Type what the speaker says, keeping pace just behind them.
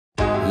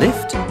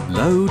lift,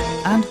 load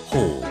and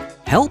haul.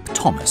 Help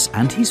Thomas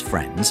and his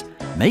friends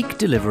make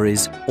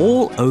deliveries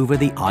all over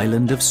the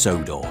island of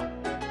Sodor.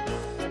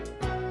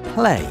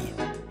 Play.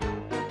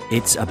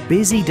 It's a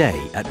busy day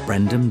at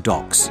Brendam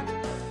Docks.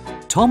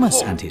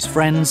 Thomas and his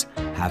friends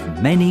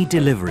have many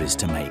deliveries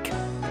to make.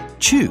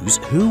 Choose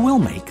who will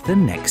make the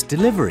next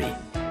delivery.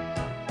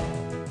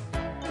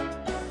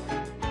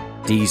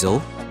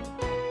 Diesel,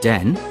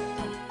 Den,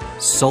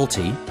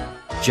 Salty,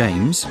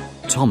 James,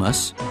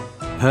 Thomas,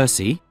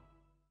 Percy,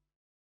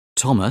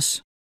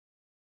 Thomas.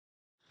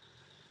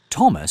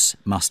 Thomas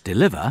must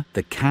deliver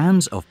the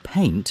cans of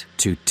paint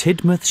to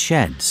Tidmouth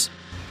Sheds.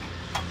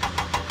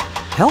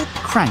 Help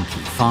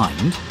Cranky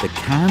find the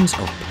cans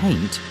of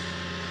paint.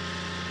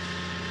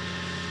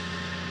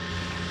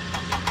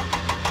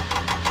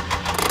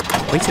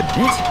 Wait a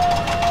minute,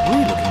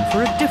 we're looking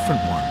for a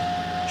different one.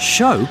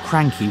 Show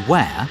Cranky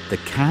where the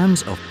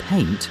cans of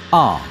paint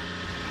are.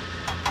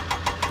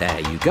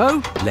 There you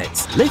go,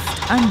 let's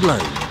lift and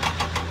load.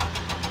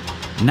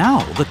 Now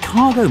the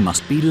cargo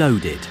must be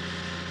loaded.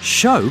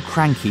 Show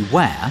Cranky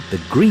where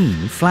the green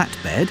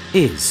flatbed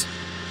is.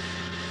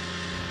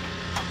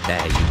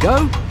 There you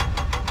go.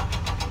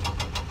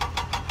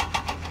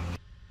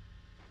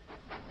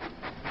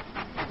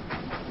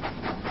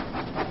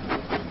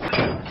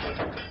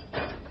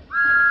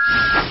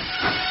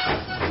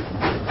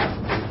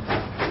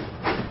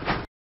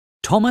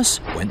 Thomas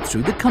went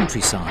through the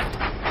countryside.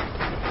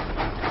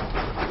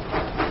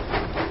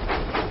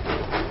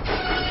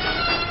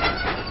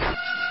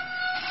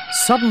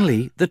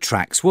 Suddenly, the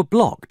tracks were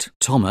blocked.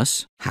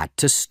 Thomas had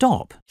to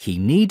stop. He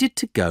needed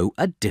to go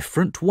a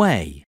different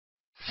way.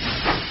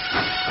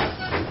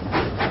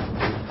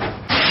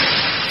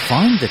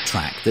 Find the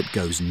track that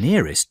goes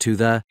nearest to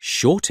the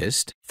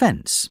shortest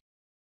fence.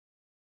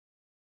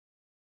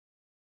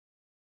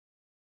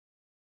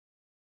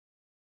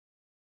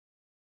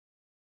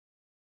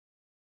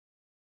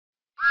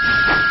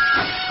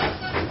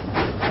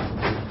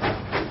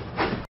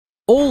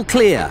 All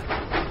clear.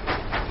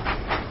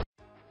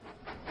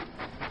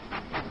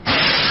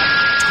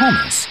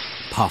 Thomas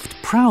puffed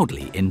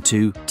proudly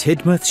into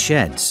Tidmouth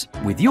Sheds.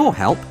 With your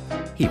help,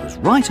 he was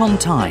right on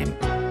time.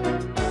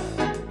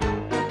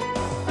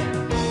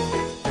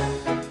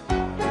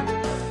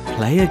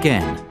 Play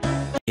again.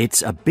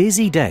 It's a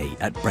busy day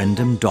at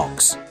Brendam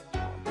Docks.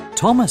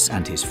 Thomas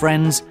and his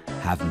friends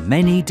have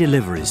many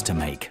deliveries to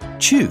make.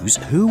 Choose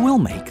who will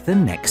make the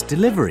next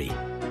delivery.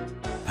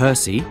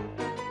 Percy,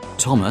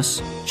 Thomas,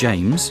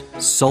 James,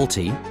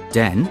 Salty,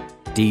 Den,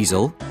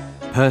 Diesel,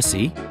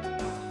 Percy.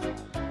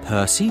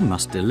 Percy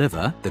must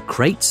deliver the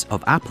crates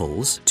of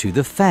apples to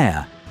the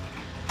fair.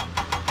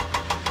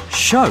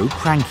 Show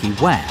Cranky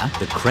where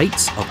the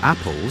crates of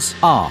apples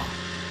are.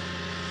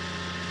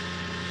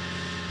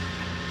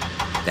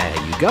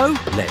 There you go,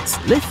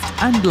 let's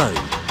lift and load.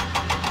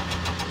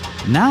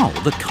 Now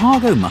the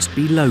cargo must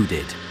be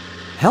loaded.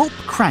 Help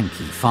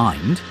Cranky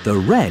find the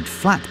red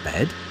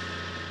flatbed.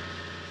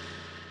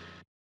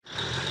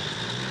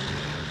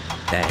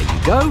 There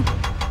you go.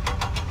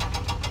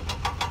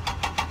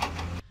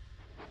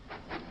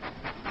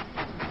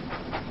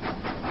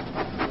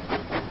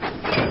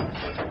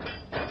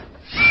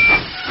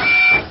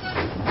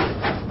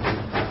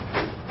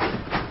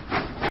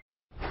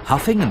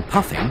 Huffing and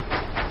puffing,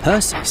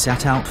 Percy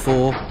set out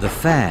for the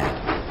fair.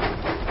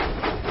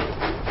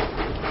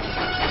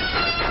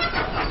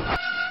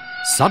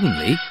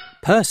 Suddenly,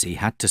 Percy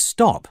had to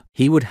stop.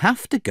 He would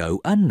have to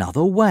go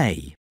another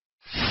way.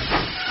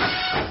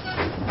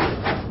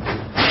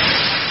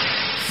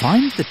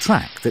 Find the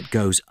track that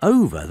goes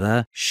over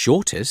the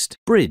shortest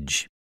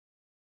bridge.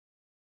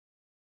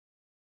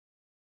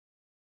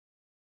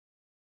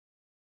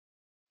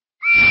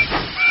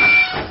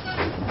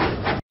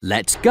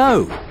 Let's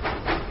go!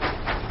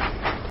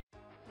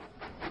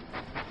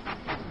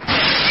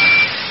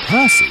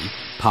 Percy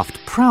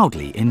puffed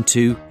proudly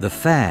into the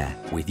fair.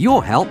 With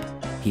your help,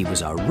 he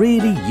was a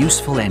really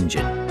useful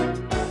engine.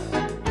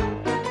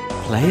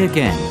 Play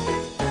again.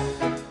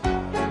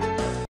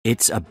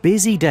 It's a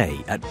busy day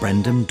at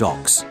Brendam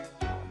Docks.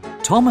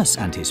 Thomas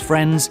and his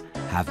friends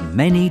have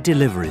many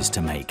deliveries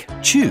to make.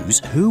 Choose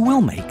who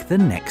will make the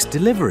next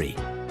delivery.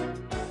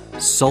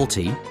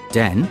 Salty,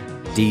 Den,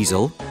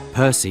 Diesel,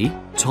 Percy,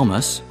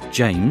 Thomas,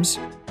 James.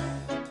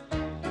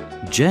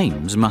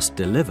 James must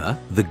deliver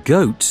the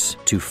goats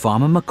to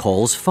Farmer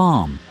McCall's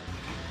farm.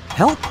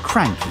 Help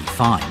Cranky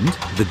find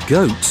the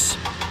goats.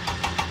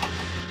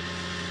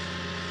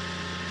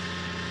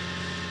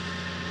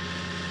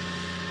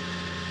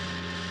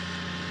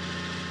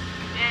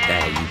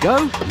 There you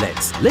go,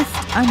 let's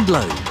lift and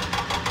load.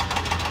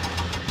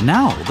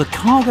 Now the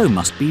cargo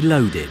must be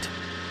loaded.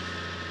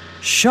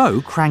 Show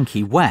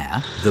Cranky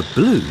where the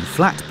blue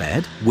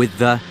flatbed with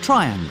the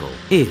triangle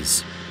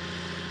is.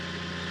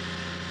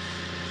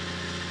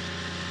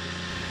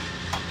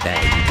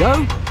 There you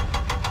go.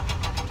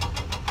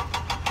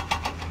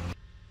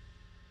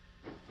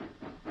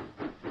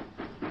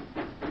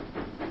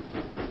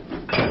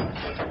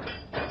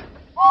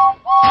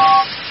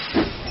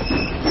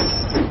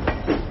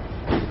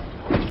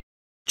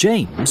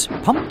 James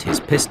pumped his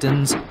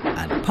pistons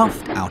and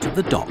puffed out of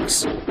the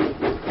docks.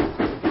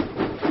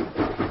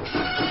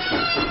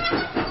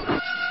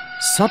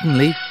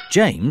 Suddenly,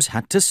 James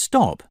had to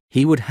stop.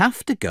 He would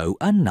have to go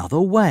another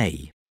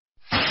way.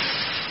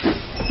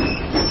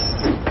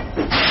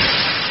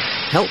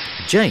 Help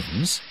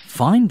James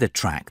find the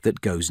track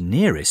that goes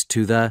nearest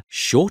to the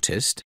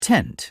shortest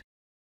tent.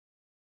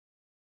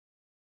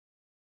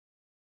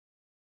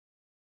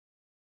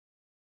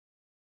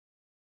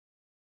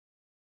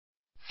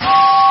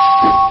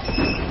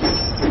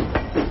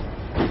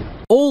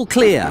 All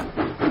clear.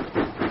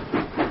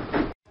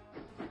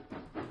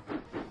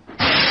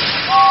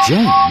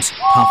 James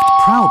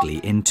puffed proudly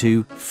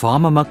into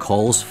Farmer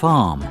McColl's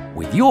farm.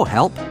 With your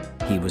help,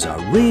 he was a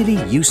really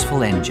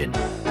useful engine.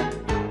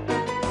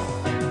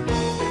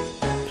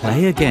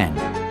 Play again.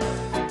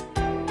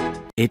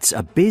 It's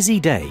a busy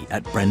day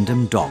at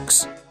Brendam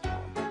Docks.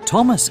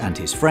 Thomas and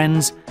his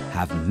friends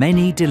have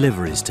many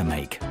deliveries to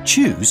make.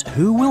 Choose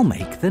who will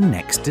make the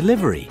next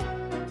delivery.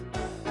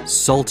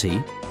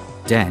 Salty,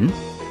 Den,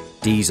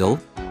 Diesel,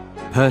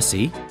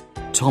 Percy,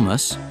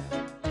 Thomas,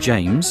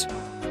 James,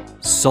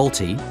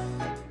 Salty.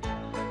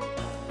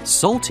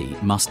 Salty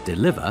must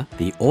deliver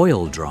the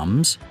oil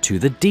drums to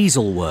the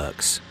diesel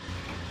works.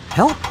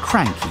 Help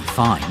Cranky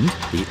find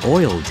the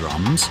oil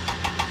drums.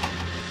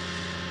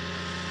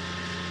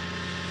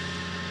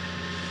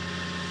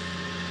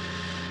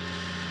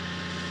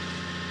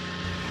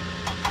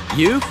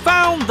 You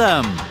found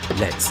them!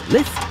 Let's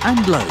lift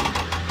and load.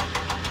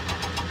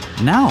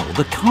 Now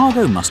the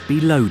cargo must be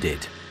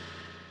loaded.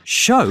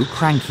 Show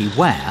Cranky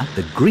where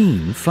the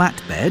green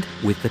flatbed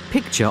with the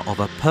picture of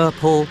a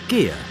purple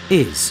gear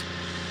is.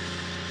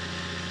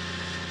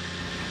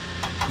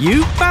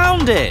 You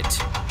found it!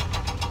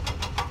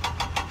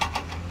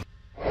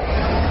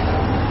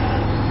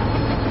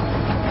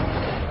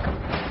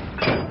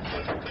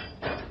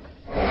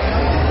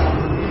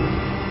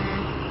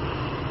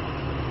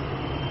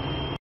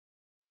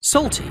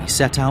 Salty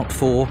set out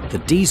for the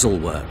diesel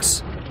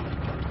works.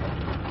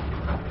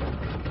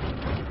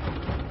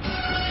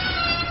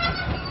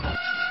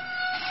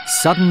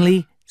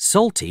 Suddenly,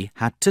 Salty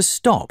had to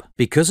stop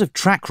because of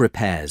track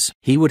repairs.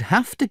 He would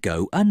have to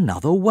go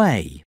another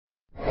way.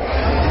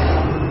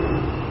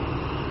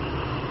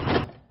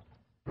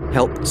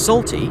 Help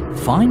Salty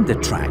find the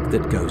track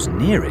that goes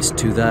nearest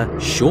to the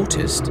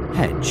shortest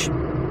hedge.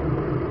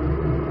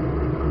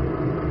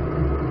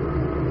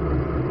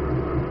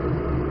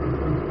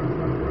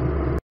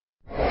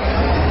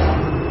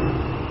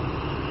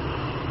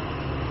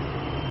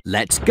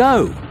 Let's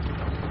go!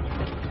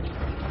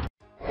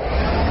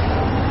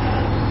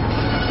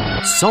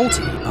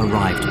 Salty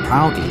arrived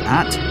proudly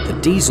at the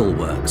diesel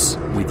works.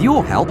 With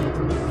your help,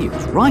 he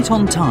was right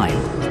on time.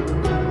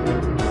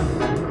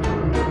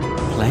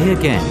 Play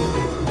again.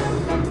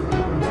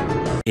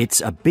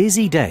 It's a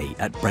busy day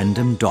at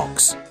Brendam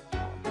Docks.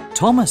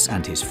 Thomas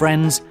and his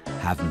friends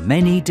have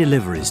many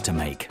deliveries to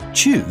make.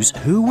 Choose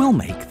who will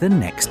make the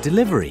next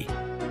delivery.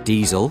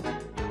 Diesel,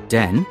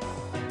 Den,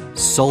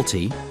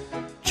 Salty,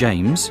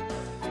 James,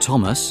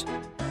 Thomas,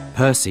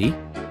 Percy,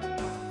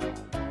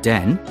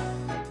 Den.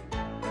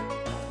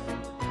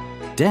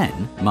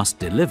 Den must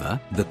deliver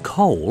the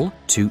coal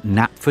to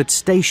Knapford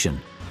Station.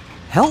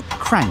 Help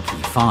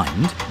Cranky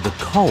find the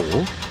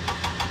coal.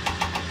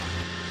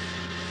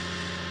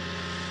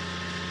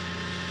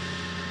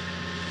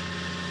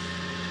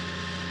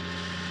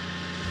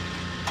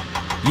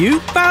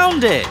 You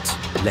found it!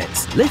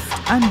 Let's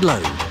lift and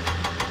load.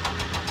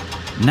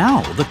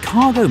 Now the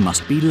cargo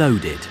must be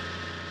loaded.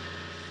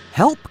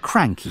 Help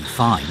Cranky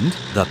find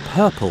the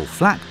purple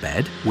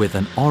flatbed with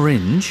an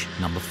orange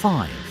number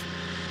 5.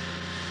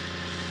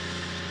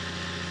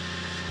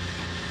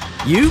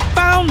 You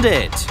found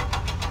it!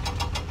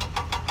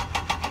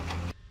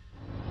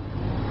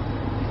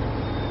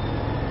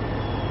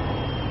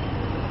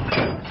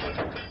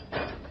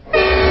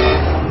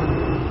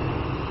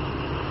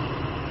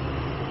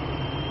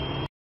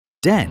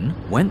 Den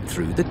went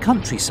through the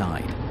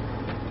countryside.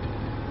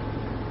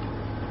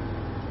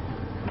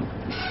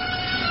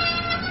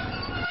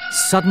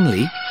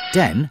 Suddenly,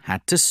 Den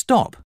had to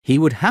stop. He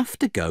would have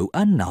to go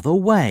another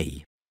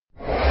way.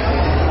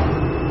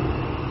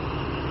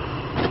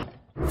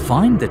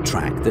 Find the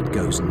track that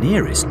goes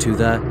nearest to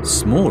the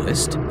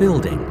smallest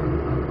building.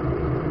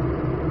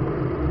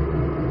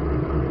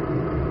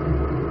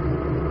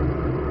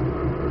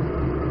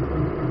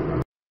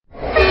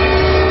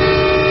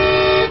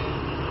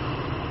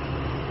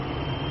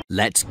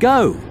 Let's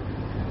go!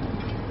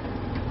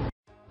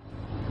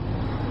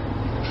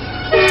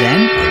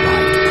 Den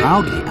arrived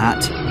proudly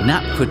at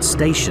Knapford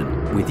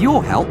Station. With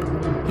your help,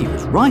 he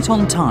was right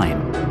on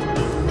time.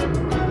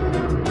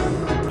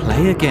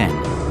 Play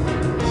again.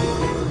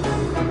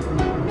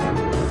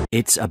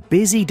 It's a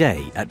busy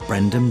day at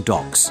Brendam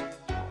Docks.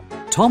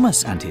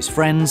 Thomas and his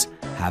friends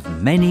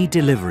have many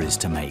deliveries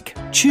to make.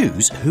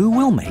 Choose who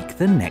will make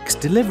the next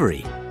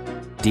delivery.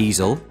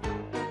 Diesel,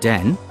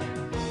 Den,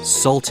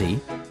 Salty,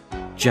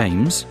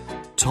 James,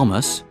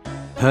 Thomas,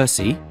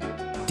 Percy,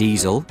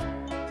 Diesel.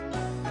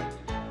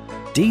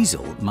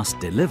 Diesel must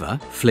deliver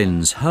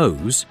Flynn's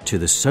hose to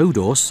the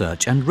Sodor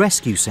Search and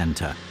Rescue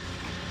Centre.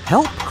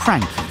 Help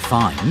Cranky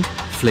find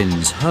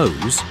Flynn's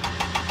hose.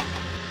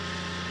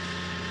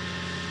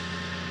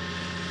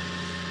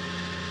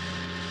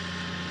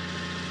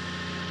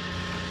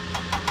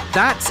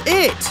 That's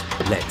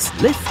it!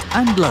 Let's lift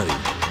and load.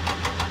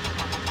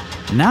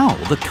 Now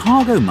the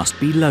cargo must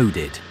be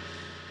loaded.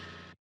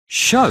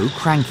 Show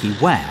Cranky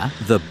where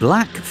the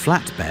black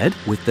flatbed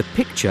with the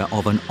picture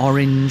of an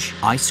orange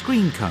ice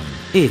cream cone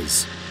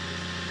is.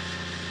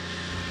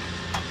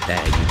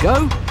 There you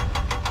go.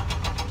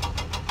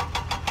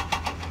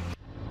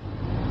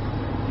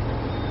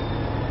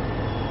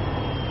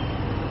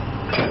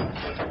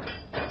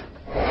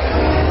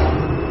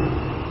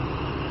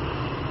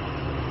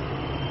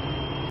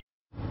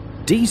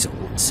 Diesel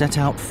set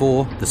out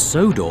for the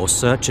Sodor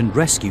Search and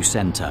Rescue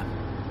Centre.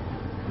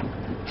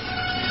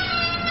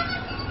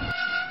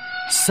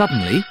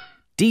 Suddenly,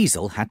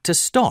 Diesel had to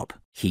stop.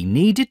 He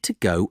needed to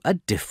go a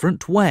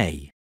different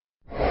way.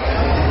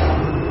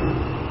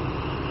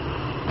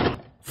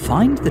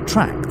 Find the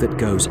track that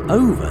goes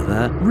over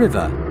the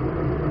river.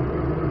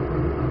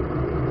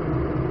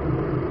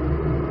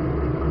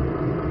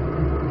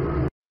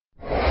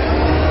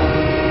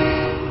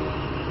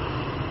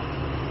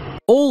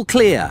 All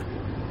clear.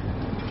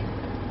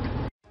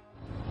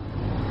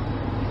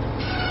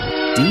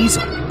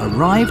 Diesel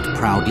arrived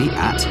proudly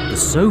at the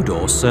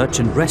Sodor Search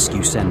and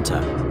Rescue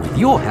Centre. With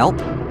your help,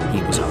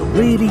 he was a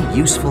really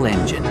useful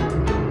engine.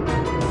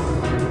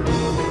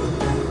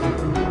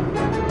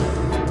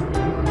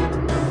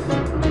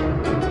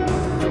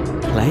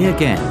 Play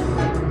again.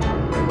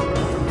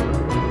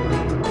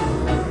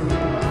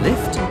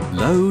 Lift,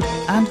 load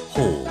and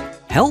haul.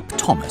 Help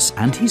Thomas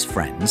and his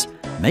friends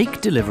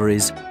make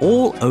deliveries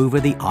all over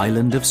the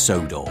island of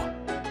Sodor.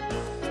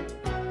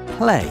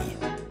 Play.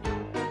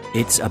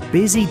 It's a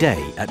busy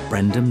day at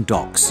Brendam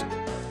Docks.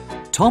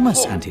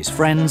 Thomas and his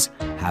friends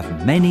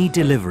have many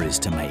deliveries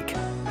to make.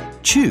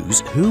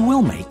 Choose who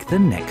will make the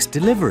next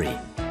delivery.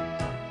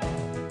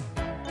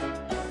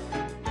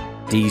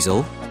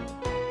 Diesel,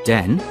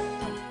 Den,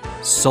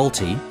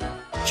 Salty,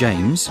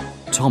 James,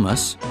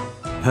 Thomas,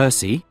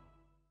 Percy,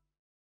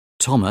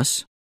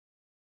 Thomas.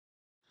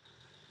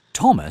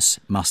 Thomas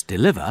must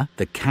deliver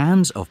the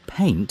cans of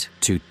paint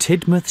to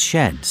Tidmouth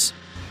Sheds.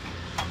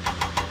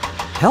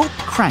 Help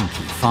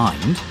Cranky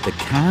find the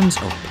cans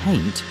of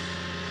paint.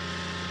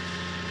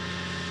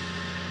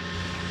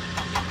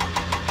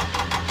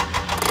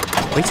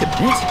 Wait a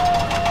minute,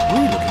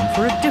 we're looking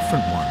for a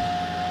different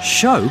one.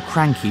 Show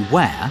Cranky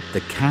where the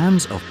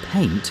cans of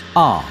paint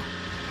are.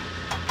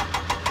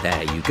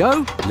 There you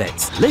go,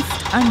 let's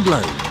lift and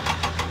load.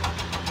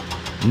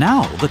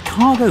 Now the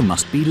cargo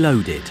must be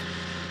loaded.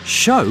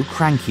 Show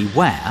Cranky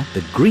where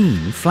the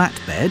green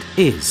flatbed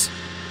is.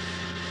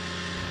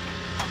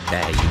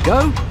 There you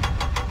go.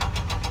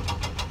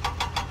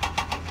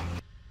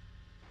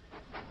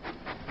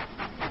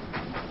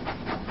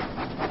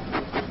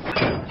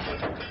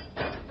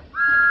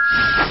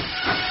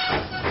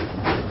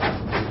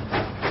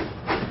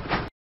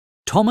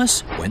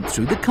 Thomas went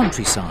through the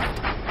countryside.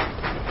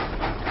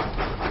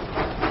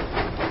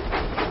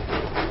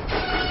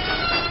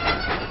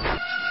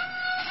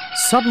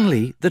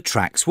 Suddenly, the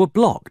tracks were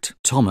blocked.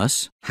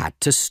 Thomas had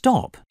to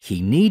stop.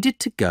 He needed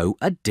to go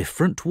a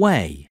different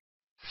way.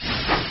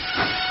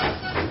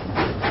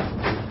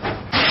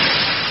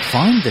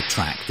 Find the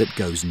track that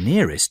goes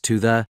nearest to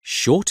the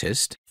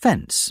shortest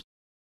fence.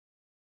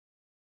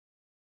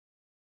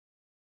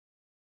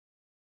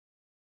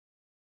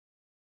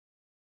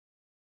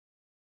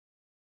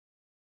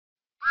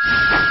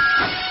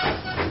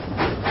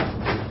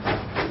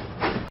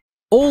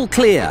 All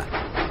clear.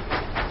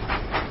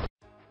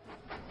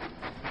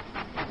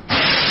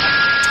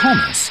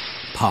 Thomas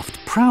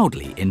puffed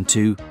proudly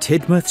into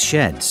Tidmouth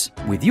Sheds.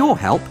 With your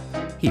help,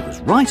 he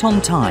was right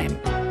on time.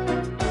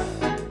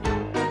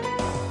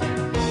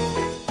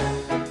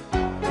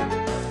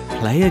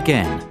 Play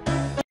again.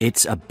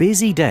 It's a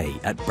busy day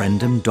at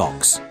Brendam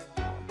Docks.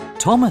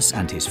 Thomas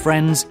and his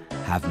friends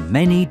have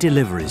many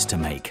deliveries to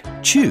make.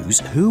 Choose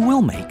who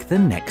will make the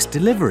next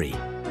delivery.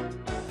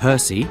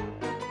 Percy,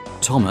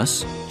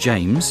 Thomas,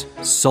 James,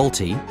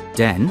 Salty,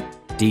 Den,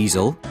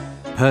 Diesel,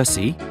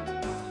 Percy.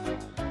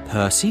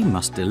 Percy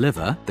must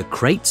deliver the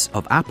crates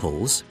of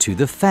apples to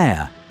the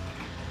fair.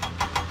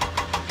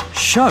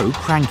 Show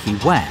Cranky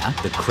where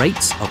the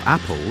crates of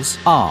apples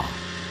are.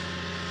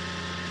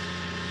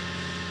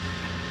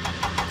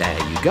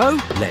 There you go,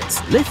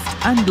 let's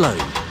lift and load.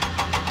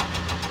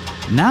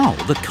 Now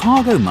the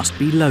cargo must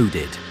be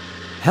loaded.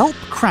 Help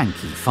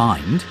Cranky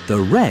find the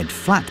red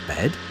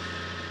flatbed.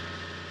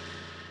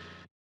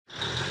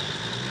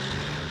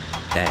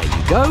 There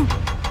you go.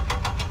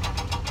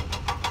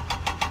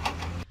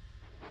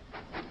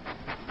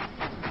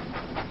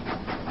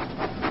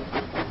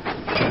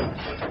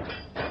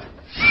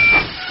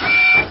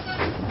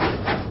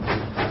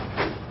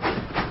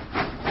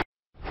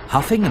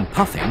 Huffing and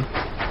puffing,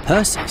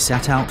 Percy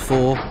set out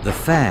for the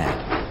fair.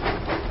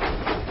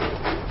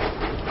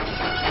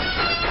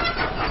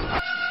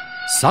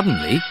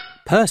 Suddenly,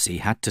 Percy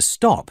had to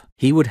stop.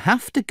 He would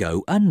have to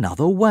go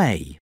another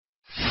way.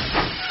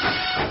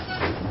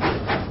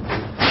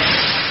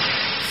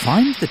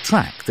 Find the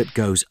track that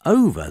goes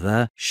over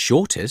the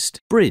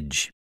shortest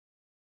bridge.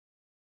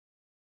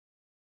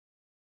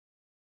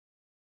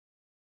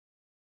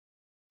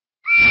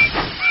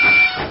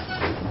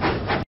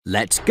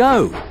 Let's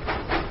go!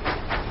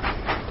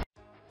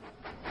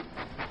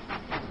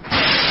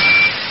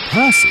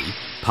 Percy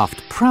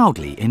puffed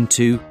proudly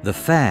into the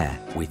fair.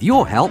 With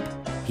your help,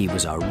 he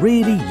was a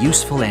really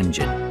useful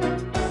engine.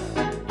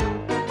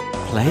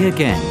 Play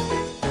again.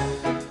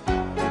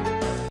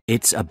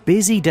 It's a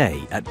busy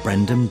day at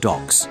Brendam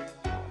Docks.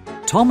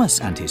 Thomas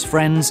and his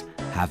friends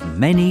have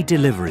many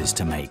deliveries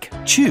to make.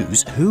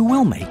 Choose who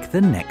will make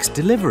the next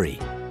delivery.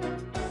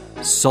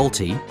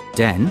 Salty,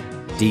 Den,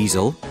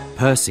 Diesel,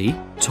 Percy,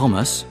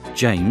 Thomas,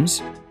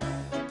 James.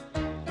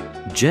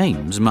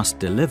 James must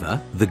deliver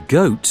the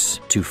goats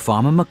to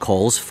Farmer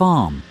McCall's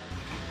farm.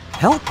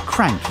 Help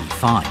Cranky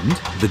find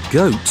the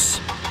goats.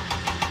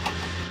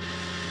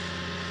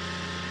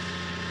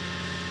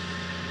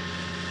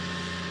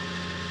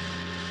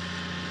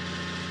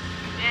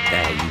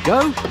 There you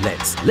go.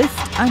 Let's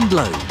lift and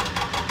load.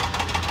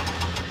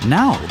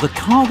 Now the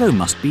cargo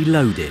must be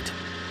loaded.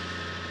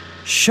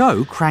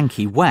 Show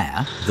Cranky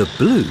where the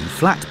blue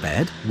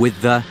flatbed with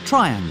the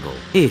triangle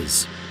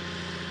is.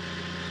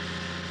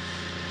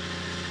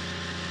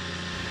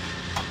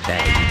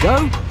 There you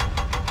go.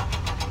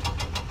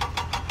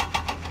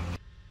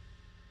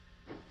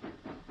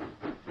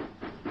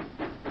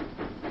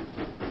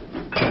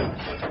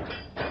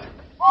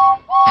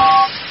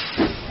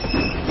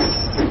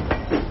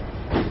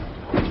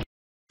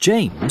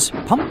 James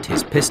pumped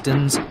his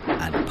pistons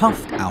and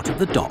puffed out of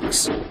the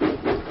docks.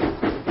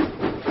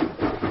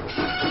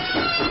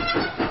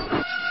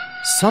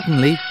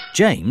 Suddenly,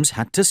 James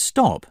had to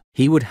stop.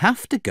 He would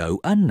have to go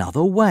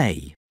another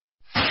way.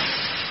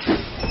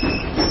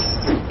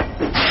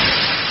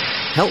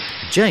 Help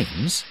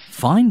James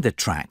find the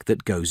track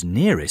that goes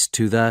nearest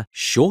to the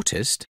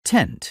shortest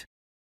tent.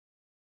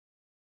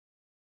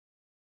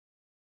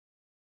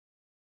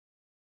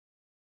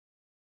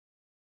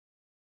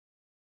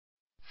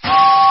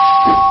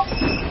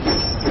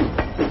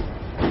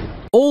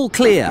 All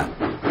clear.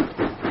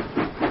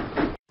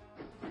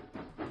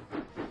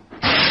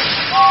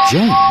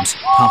 James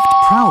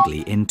puffed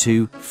proudly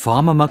into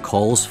Farmer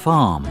McCall's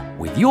farm.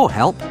 With your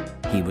help,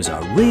 he was a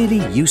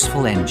really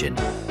useful engine.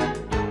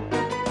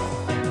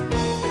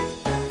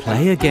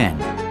 Play again.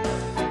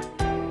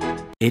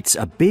 It's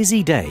a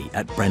busy day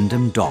at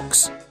Brendam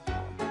Docks.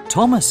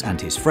 Thomas and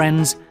his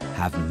friends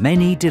have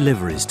many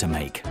deliveries to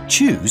make.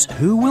 Choose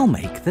who will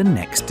make the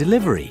next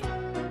delivery.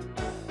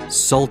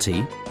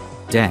 Salty,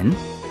 Den,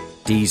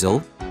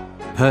 Diesel,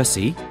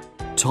 Percy,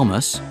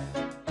 Thomas,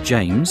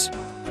 James,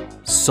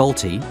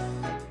 Salty.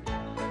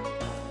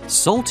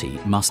 Salty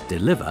must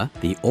deliver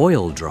the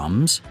oil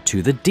drums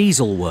to the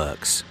diesel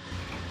works.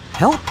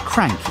 Help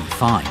Cranky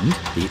find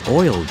the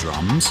oil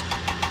drums.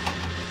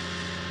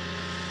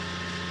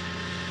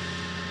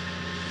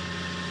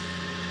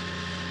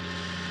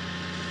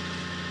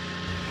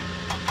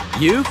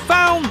 You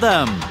found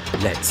them!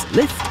 Let's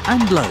lift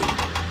and load.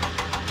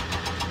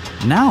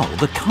 Now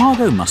the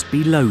cargo must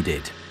be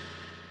loaded.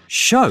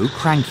 Show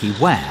Cranky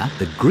where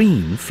the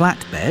green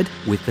flatbed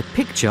with the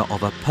picture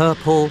of a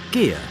purple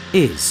gear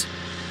is.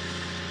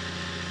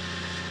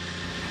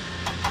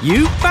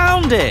 You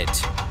found it!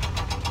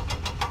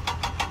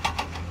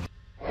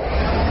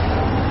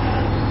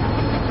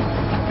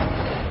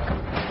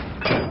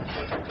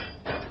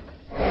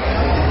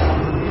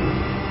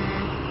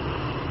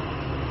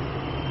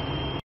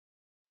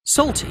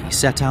 Salty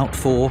set out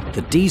for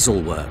the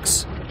diesel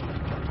works.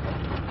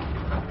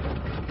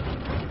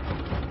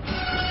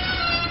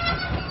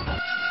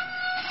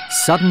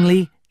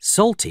 Suddenly,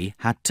 Salty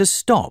had to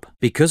stop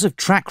because of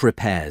track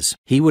repairs.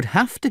 He would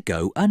have to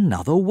go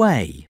another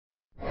way.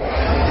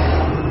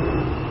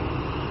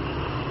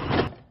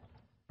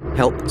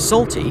 Help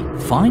Salty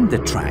find the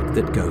track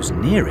that goes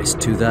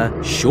nearest to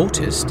the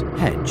shortest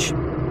hedge.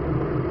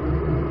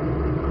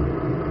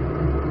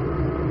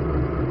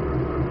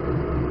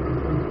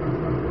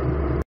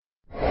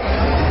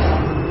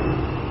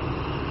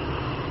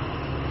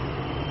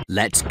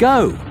 Let's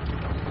go!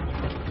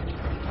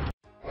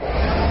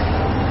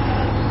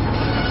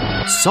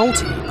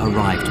 Salty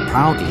arrived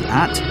proudly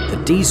at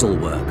the diesel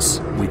works.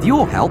 With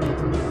your help,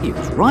 he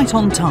was right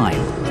on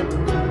time.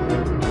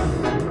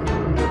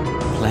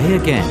 Play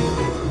again.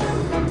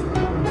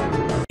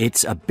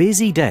 It's a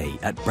busy day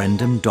at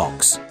Brendam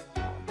Docks.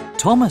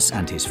 Thomas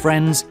and his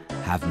friends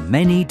have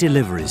many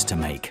deliveries to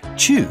make.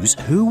 Choose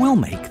who will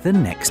make the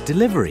next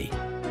delivery.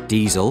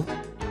 Diesel,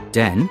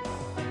 Den,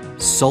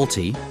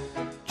 Salty,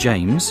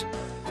 James,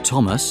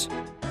 Thomas,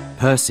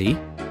 Percy.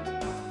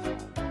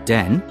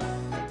 Den.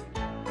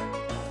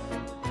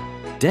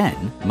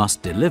 Den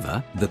must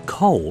deliver the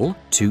coal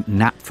to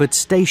Knapford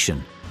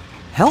Station.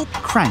 Help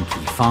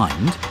Cranky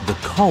find the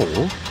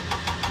coal.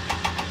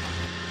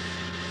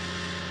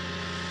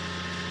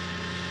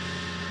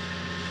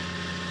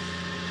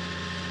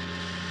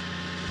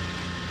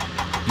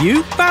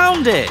 You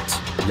found it!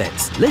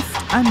 Let's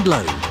lift and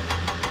load.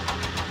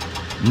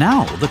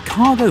 Now the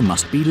cargo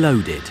must be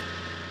loaded.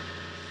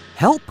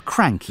 Help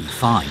Cranky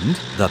find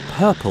the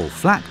purple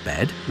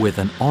flatbed with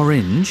an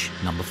orange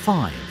number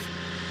 5.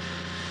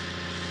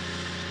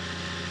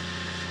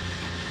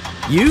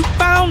 You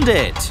found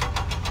it!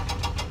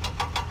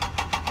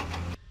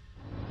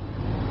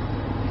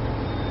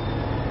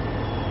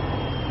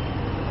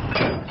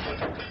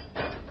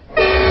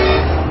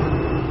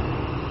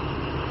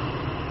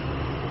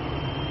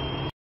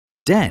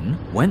 Den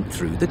went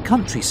through the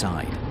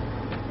countryside.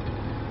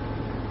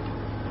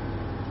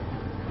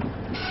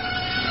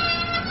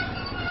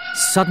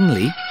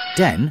 Suddenly,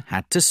 Den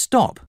had to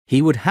stop.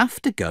 He would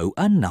have to go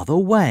another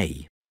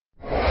way.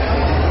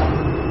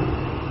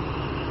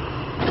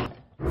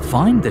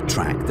 Find the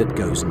track that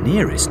goes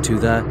nearest to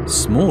the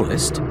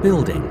smallest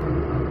building.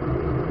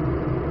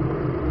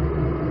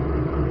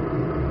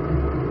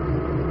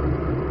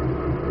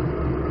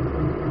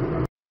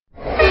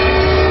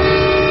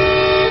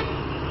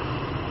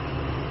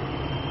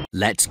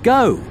 Let's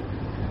go!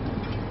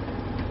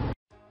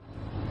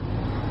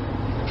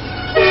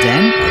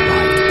 Den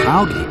arrived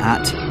proudly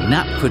at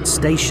Knapford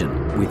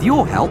Station. With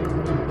your help,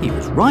 he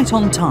was right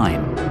on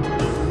time.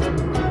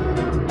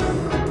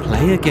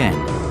 Play again.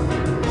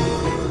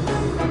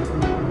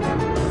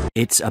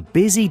 It's a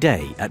busy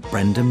day at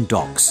Brendam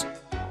Docks.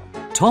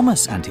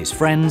 Thomas and his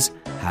friends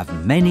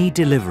have many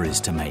deliveries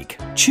to make.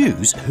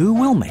 Choose who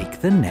will make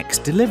the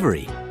next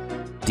delivery.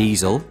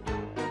 Diesel,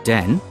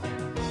 Den,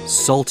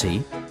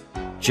 Salty,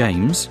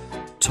 James,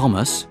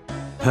 Thomas,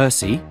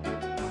 Percy,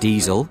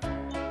 Diesel.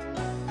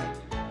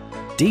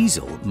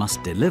 Diesel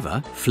must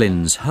deliver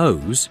Flynn's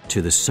hose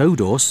to the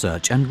Sodor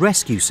Search and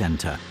Rescue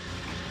Centre.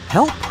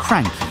 Help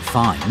Cranky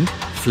find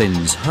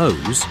Flynn's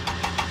hose.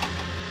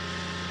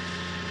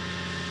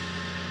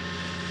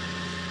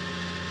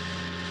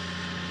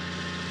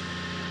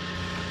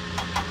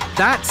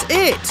 That's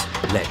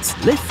it!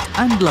 Let's lift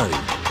and load.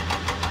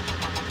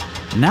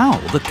 Now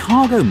the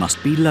cargo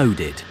must be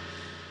loaded.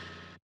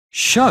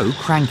 Show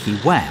Cranky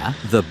where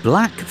the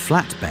black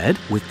flatbed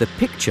with the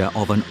picture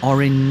of an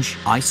orange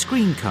ice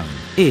cream cone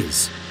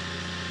is.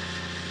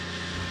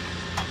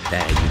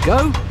 There you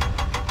go.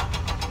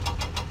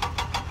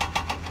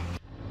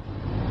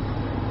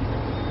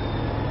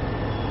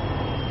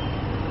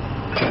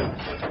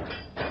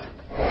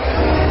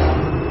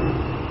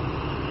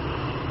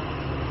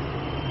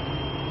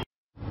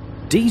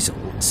 Diesel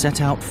set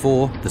out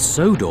for the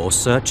Sodor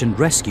Search and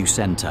Rescue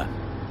Centre.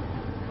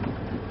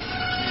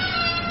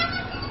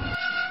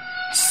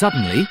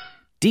 Suddenly,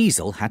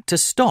 Diesel had to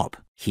stop.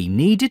 He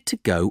needed to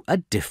go a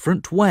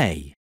different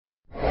way.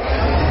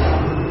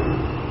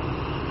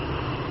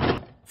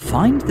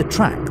 Find the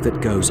track that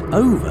goes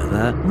over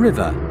the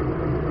river.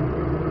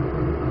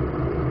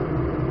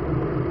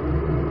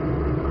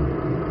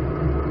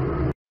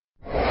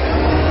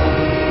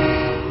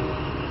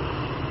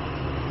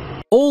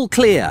 All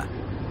clear.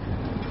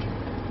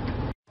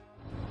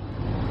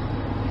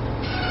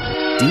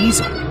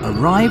 Diesel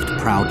arrived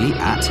proudly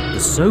at the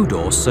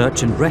Sodor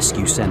Search and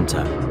Rescue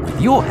Centre.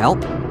 With your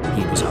help,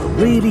 he was a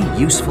really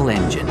useful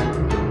engine.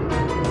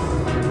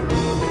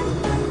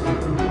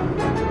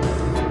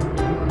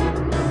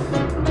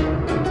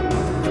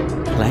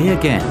 Play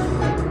again.